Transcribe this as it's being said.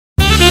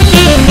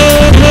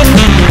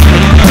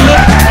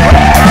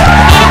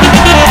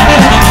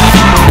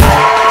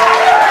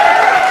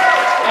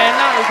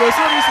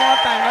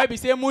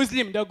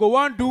Muslim, they go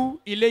want do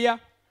Ileya.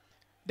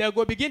 They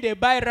go begin to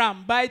buy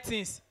ram, buy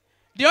things.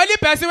 The only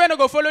person when they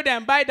go follow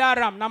them buy that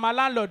ram, na my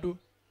landlord do.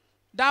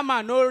 That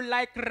man no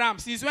like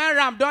rams. Since when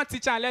ram don't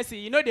teach and lesson,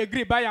 you know they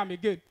agree buy him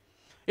again.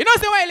 You know,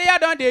 say when Ileya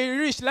don't they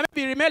reach, let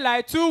me remain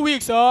like 2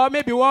 weeks or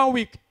maybe 1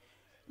 week.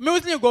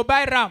 Muslim go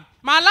buy ram.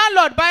 My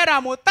landlord buy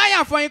ram, will tie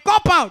him for a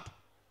compound.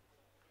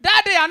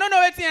 That day, I don't know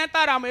what he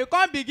enter ram. You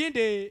can't begin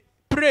to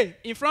pray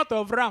in front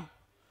of ram.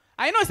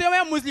 I know, say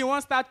when Muslim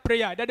won't start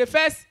prayer, that they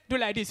first do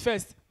like this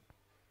first.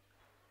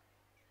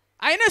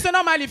 I know, so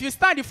normally if you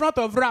stand in front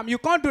of ram, you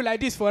can't do like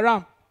this for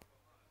ram.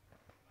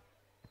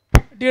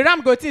 The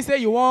ram go think say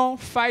you won't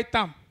fight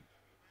them.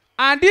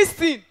 And this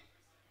thing,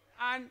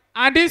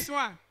 and this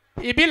one,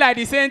 it be like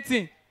the same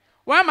thing.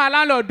 When my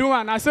landlord do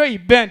one, I saw he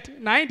bent.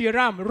 Now in the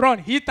ram, run,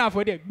 hit him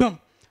for the boom.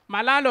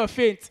 My landlord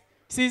faint.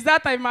 Since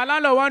that time, my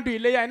landlord want to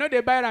Ileya. I know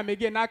they buy ram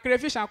again. Now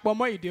crayfish and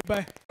pomo they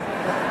buy.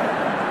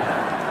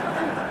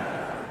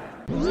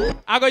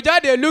 I go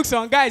just dey look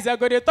some guys. I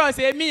go dey talk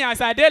say me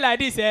as I dey like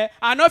this.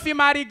 I no fit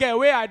marry girl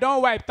where I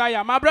don't wipe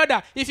tire. My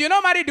brother, if you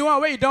no marry the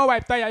one where you don't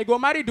wipe tire, you go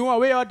marry the one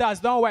where others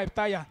don't wipe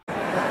tire.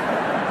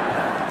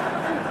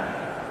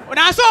 When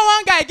I saw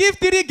one guy give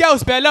 3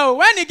 girls belly,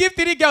 when he give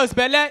 3 girls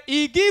belly,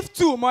 he give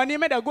 2 money,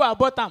 make them go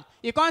about them.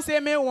 He can't say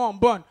me 1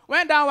 born.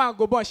 When that one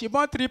go born, she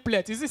born 3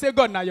 plates. You see, say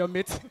God now your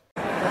mate.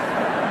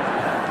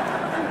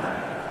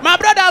 My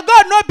brother,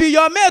 God no be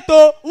your mate.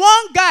 Oh,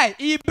 one guy,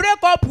 he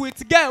break up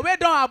with girl, we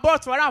don't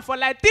abort for him for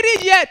like 3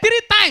 years, 3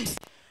 times.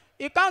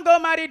 He can't go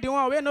marry the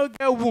one we no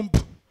get womb.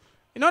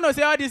 You know,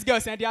 say all these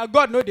girls and their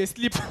God know they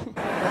sleep.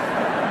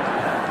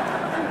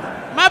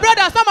 My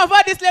brother, some of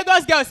all these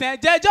Lagos girls, they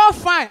just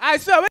fine. I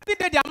swear, when they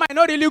their mind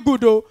not really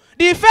good though.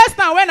 The first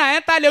time when I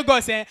enter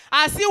Lagos,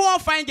 I see one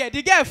fine girl.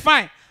 The girl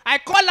fine. I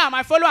call her,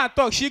 I follow and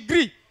talk. She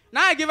agree.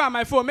 Now I give her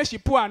my phone, make she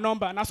put her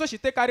number. Now so she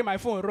take carry my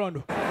phone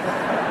run.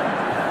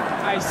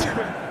 I swear.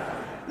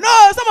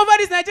 No, some of all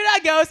these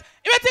Nigerian girls,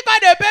 even think how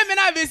they pay me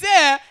now, they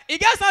say, it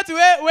gets something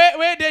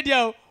where they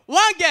do.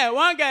 One girl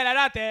like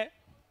that,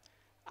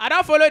 I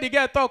don't follow the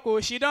girl talk.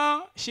 Oh, she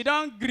don't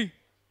agree.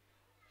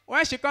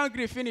 When she can't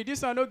agree, finish.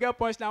 This one no get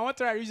punched. I want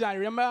to try to use and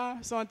remember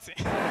something.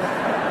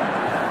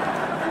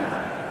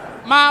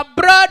 My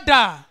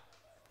brother,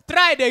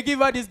 try to give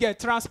all these girls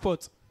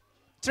transport.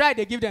 Try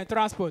to give them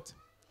transport.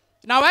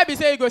 Now why be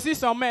say you go see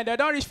some men, they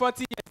don't reach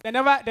 40 years,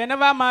 they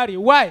never marry.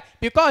 Why?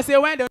 Because say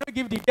when they don't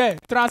give the girl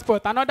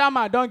transport, another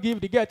man don't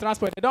give the girl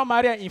transport, they don't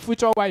marry her in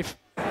future wife.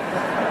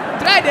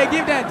 Try to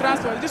give them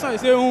transport. This one you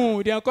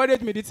say, they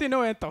encourage me, the thing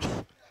no enter.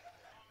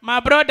 My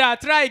brother,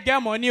 try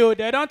get money, oh,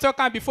 they don't talk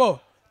on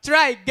before.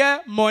 Try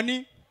get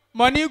money.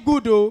 Money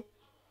good, oh.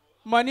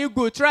 Money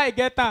good. Try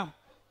get them.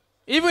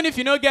 Even if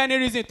you don't get any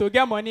reason to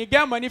get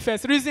money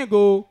first. Reason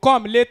go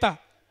come later.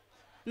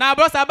 Now,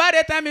 boss, about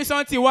they tell me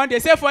something one day.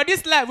 Say for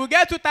this life, we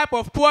get 2 types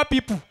of poor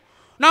people.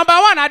 Number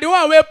 1 are the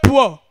one we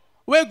poor,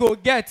 we go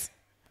get.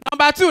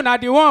 Number 2 are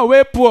the one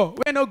we poor,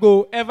 we no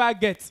go ever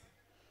get.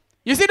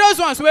 You see those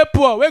ones we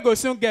poor, we go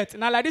soon get.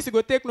 Now like this, you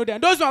go take note.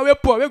 Those ones we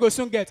poor, we go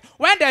soon get.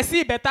 When they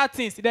see better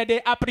things, then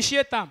they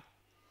appreciate them.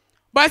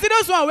 But see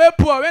those ones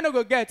we poor, we no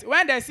go get.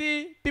 When they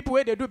see people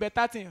where they do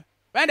better things,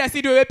 when they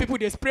see the way people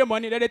they spray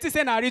money, then they think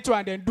say na ritual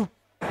and then do.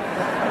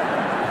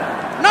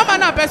 No man,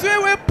 now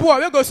person we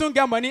poor, we go soon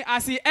get money.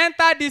 As he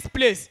enter this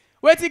place,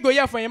 wait till go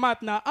here for him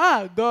out now.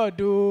 Ah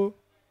God, oh.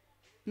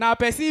 Now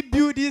person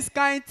build this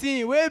kind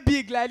thing, way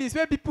big like this,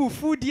 where people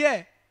food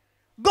here.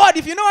 God,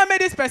 if you know what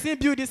made this person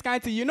build this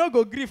kind thing, you know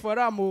go grieve for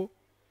them. Oh.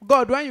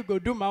 God, when you go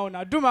do my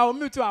own,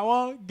 me too, I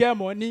want get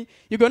money.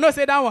 You go no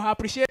say that one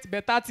appreciate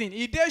better thing.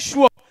 He dey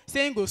sure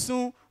saying go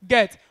soon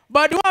get.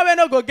 But the one we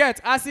no go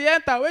get, as he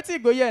enter, wait till he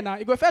go here now.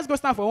 He go first go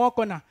stand for one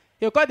corner.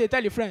 He call they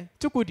tell your friend,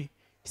 Chukudi.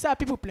 See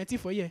people plenty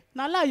for here.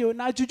 Now lie yo,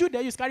 now juju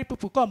they use carry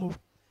people come. Oh.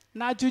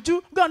 Now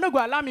juju, God no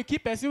go allow me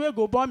keep person wey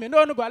go born me.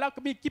 No go allow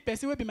me keep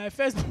person wey be my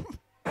first.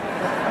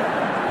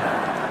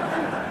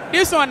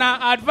 This one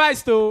na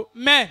advice to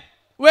men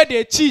where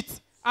they cheat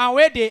and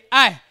where they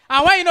eye.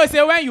 And when you know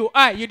say when you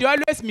eye, you do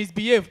always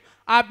misbehave.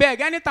 I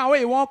beg anytime where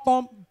you want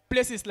come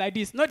places like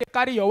this, no they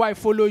carry your wife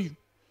follow you.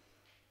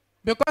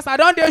 Because I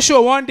don't dare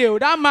show one day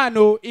that man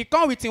he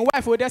come with his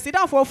wife, they sit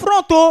down for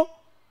front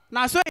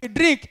now so he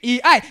drink,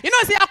 he eye. You know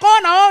say I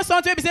call now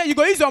something say you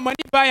go use your money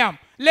buy him.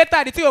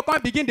 Later the thing will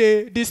come begin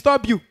to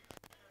disturb you.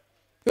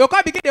 He will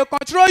come begin to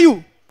control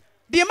you.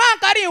 The man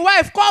carry his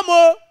wife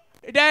come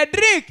they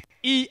drink,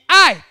 he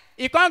eye.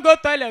 He can't go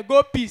toilet,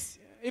 go piss.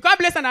 He can't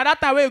place another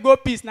time where he go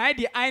piss. Now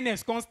the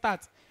highness can't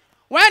start.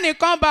 When he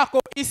come back,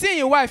 he see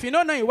his wife. He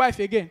don't know his wife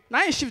again. Now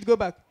he shift go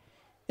back.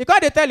 He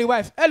can't tell his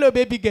wife, hello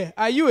baby girl,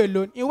 are you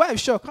alone? His wife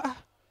shock.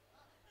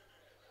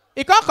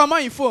 He can't come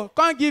on his phone,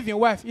 can't give his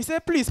wife. He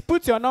said, please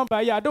put your number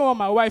here. I don't want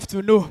my wife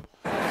to know.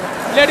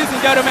 Ladies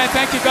and gentlemen,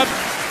 thank you. God